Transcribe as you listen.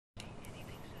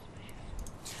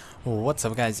What's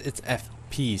up guys, it's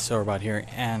FP Sorbot here,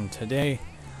 and today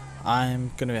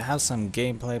I'm gonna have some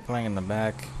gameplay playing in the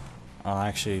back.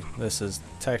 Actually, this is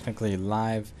technically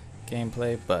live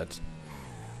gameplay, but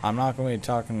I'm not going to be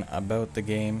talking about the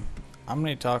game. I'm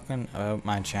going to be talking about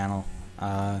my channel.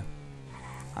 I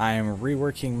am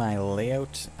reworking my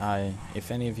layout. If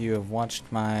any of you have watched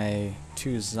my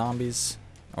two of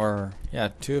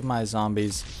my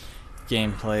zombies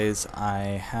gameplays,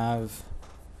 I have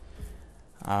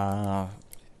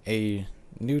a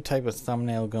new type of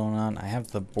thumbnail going on. I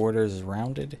have the borders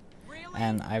rounded,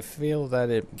 and I feel that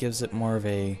it gives it more of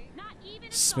a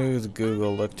smooth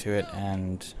Google look to it,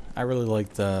 and I really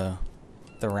like the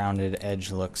rounded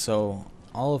edge look. So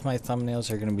all of my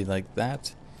thumbnails are going to be like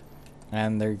that,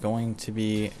 and they're going to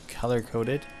be color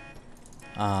coded.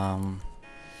 So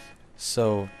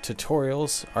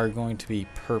tutorials are going to be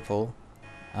purple,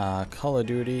 Call of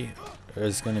Duty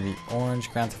is going to be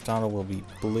orange, Grand Theft Auto will be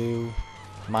blue,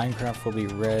 Minecraft will be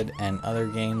red, and other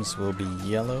games will be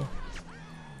yellow.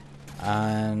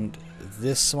 And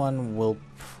this one will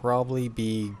probably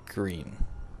be green.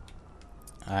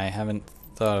 I haven't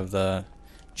thought of the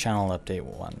channel update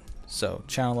one, so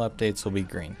channel updates will be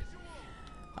green.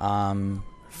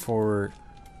 For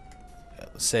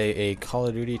say a Call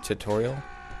of Duty tutorial,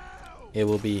 it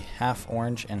will be half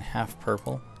orange and half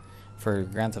purple. For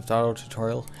Grand Theft Auto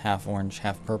tutorial, half orange,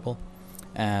 half purple,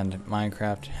 and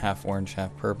Minecraft, half orange,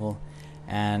 half purple.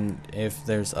 And if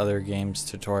there's other games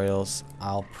tutorials,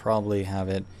 I'll probably have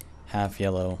it half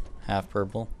yellow, half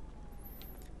purple.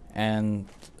 And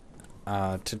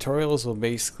tutorials will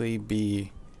basically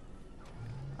be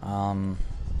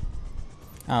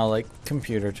like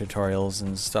computer tutorials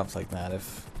and stuff like that,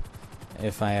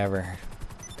 if I ever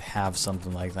have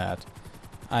something like that.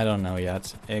 I don't know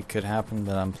yet. It could happen,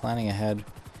 but I'm planning ahead.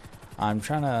 I'm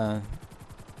trying to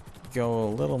go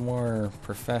a little more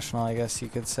professional, I guess you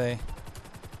could say,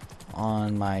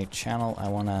 on my channel. I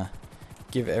want to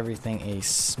give everything a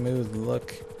smooth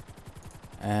look,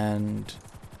 and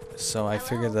so I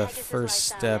figure the first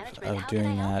step of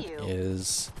doing that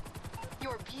is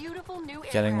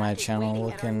getting my channel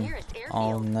looking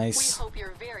all nice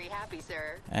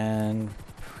and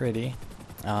pretty.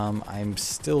 I'm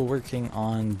still working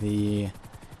on the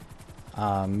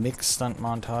mixed stunt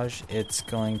montage. It's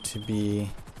going to be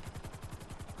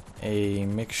a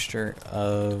mixture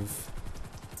of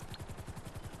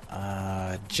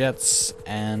jets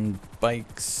and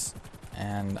bikes,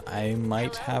 and I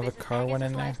might have a car one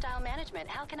in there.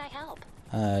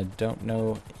 Don't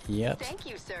know yet. Thank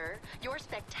you, sir. Your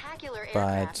spectacular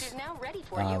But is now ready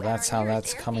for you that's how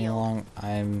that's coming along.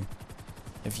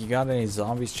 If you got any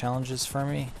zombies challenges for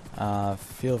me,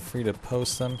 feel free to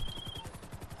post them.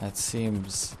 It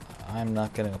seems I'm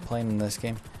not getting a plane in this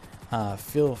game.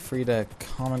 Feel free to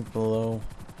comment below.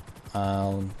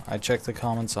 I check the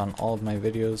comments on all of my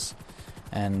videos,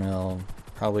 and will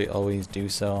probably always do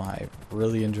so. I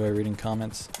really enjoy reading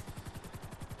comments.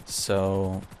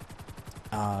 So,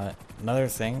 another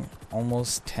thing,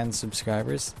 almost 10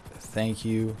 subscribers. Thank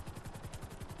you,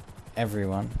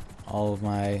 everyone, all of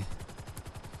my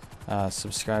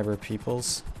subscriber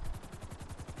peoples,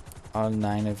 all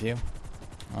 9 of you.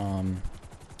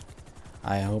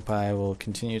 I hope I will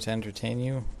continue to entertain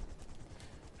you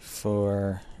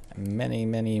for many,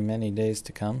 many, many days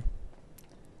to come.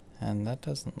 And that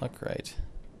doesn't look right.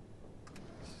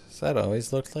 Does that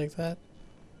always look like that?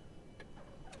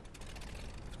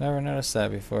 Never noticed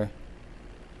that before.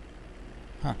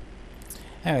 Huh.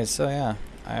 Anyway, so yeah,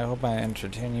 I hope I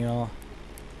entertain you all,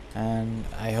 and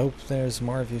I hope there's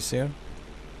more of you soon.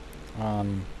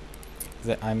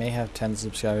 I may have 10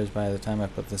 subscribers by the time I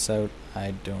put this out.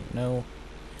 I don't know.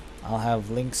 I'll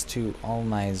have links to all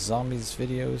my zombies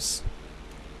videos,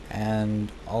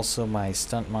 and also my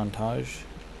stunt montage,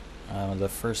 the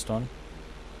first one.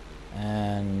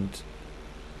 And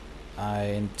I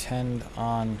intend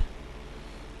on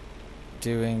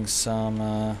doing some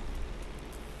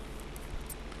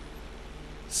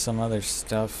other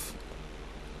stuff.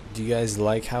 Do you guys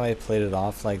like how I played it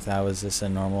off like that was just a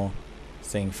normal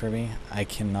thing for me? I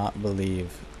cannot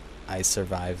believe I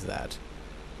survived that.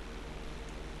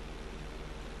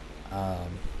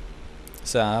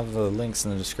 So I have the links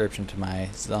in the description to my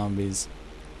zombies,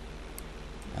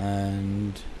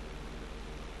 and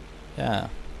yeah,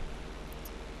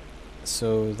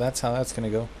 so that's how that's gonna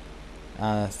go.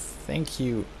 Thank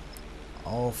you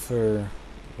all for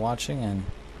watching, and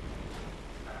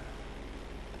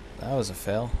that was a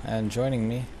fail, and joining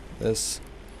me this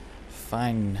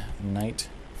fine night.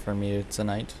 For me it's a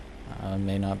night,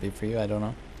 may not be for you, I don't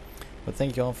know, but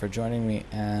thank you all for joining me,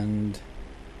 and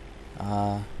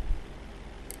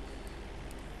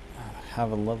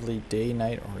have a lovely day,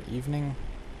 night, or evening.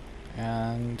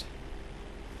 And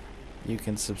you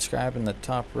can subscribe in the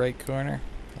top right corner.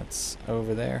 That's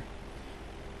over there.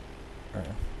 Or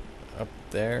up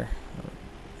there.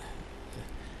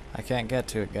 I can't get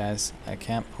to it, guys. I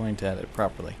can't point at it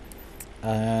properly.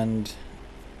 And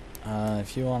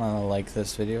if you want to like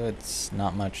this video, it's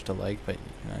not much to like, but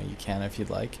you know, you can if you'd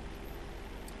like.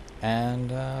 And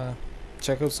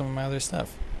check out some of my other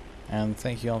stuff. And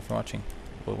thank you all for watching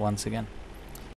once again.